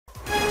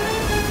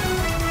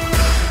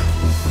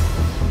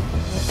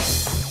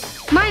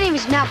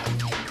name's Malcolm.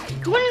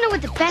 You want to know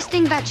what the best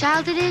thing about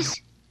childhood is?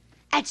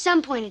 At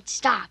some point, it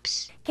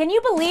stops. Can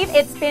you believe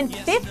it's been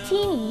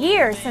 15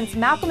 years since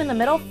Malcolm in the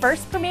Middle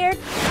first premiered?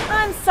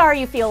 I'm sorry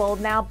you feel old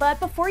now, but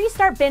before you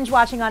start binge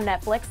watching on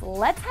Netflix,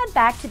 let's head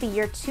back to the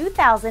year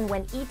 2000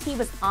 when E.T.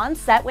 was on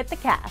set with the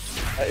cast.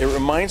 It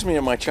reminds me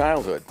of my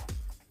childhood,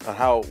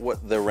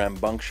 what the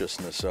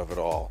rambunctiousness of it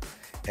all.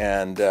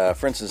 And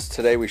for instance,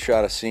 today we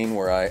shot a scene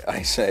where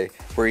I say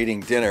we're eating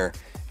dinner,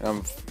 and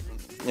I'm,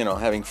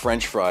 having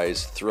French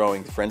fries,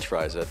 throwing the French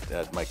fries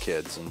at my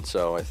kids, and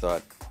so I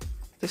thought,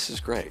 this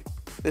is great.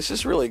 This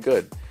is really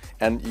good,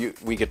 and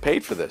we get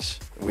paid for this,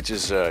 which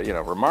is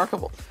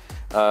remarkable.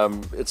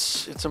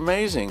 It's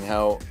amazing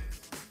how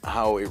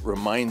it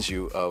reminds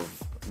you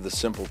of the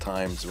simple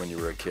times when you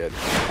were a kid.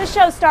 The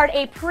show starred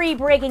a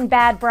pre-Breaking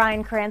Bad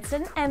Bryan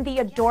Cranston and the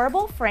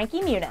adorable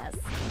Frankie Muniz.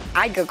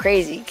 I'd go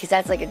crazy because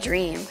that's like a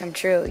dream come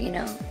true,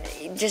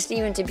 Just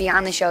even to be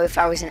on the show, if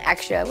I was an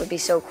extra, would be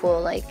so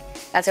cool. Like,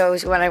 that's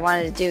always what I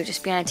wanted to do,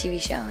 just be on a TV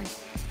show. And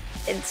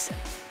it's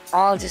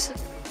all just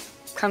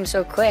come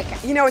so quick.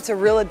 It's a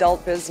real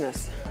adult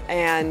business,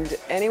 and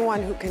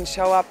anyone who can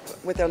show up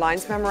with their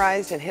lines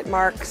memorized and hit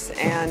marks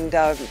and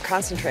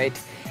concentrate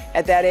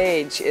at that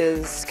age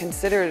is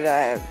considered,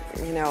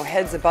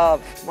 heads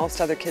above most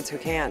other kids who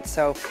can't.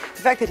 So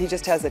the fact that he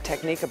just has a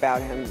technique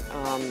about him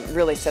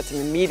really sets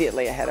him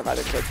immediately ahead of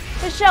other kids.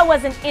 The show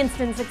was an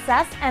instant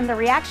success, and the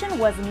reaction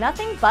was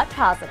nothing but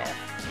positive.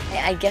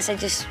 I guess I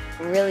just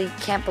really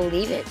can't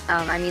believe it.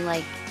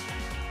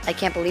 I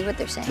can't believe what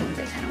they're saying,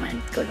 but I don't want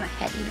to go to my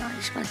head, I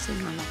just want to stay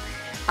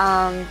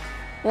normal.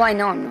 Well, I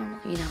know I'm normal,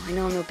 I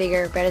know I'm no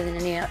bigger or better than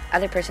any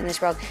other person in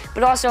this world,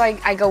 but also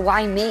I go,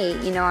 why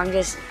me? I'm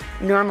just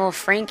normal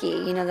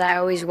Frankie, that I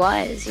always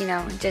was,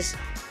 just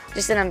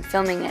that I'm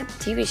filming a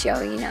TV show,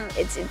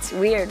 it's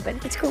weird,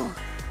 but it's cool.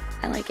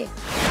 I like it.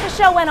 The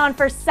show went on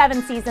for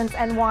 7 seasons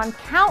and won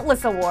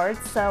countless awards,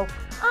 so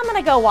I'm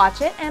gonna go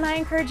watch it, and I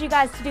encourage you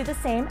guys to do the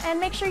same, and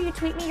make sure you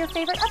tweet me your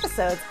favorite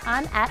episodes.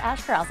 I'm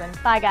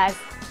 @AshCarlson. Bye, guys.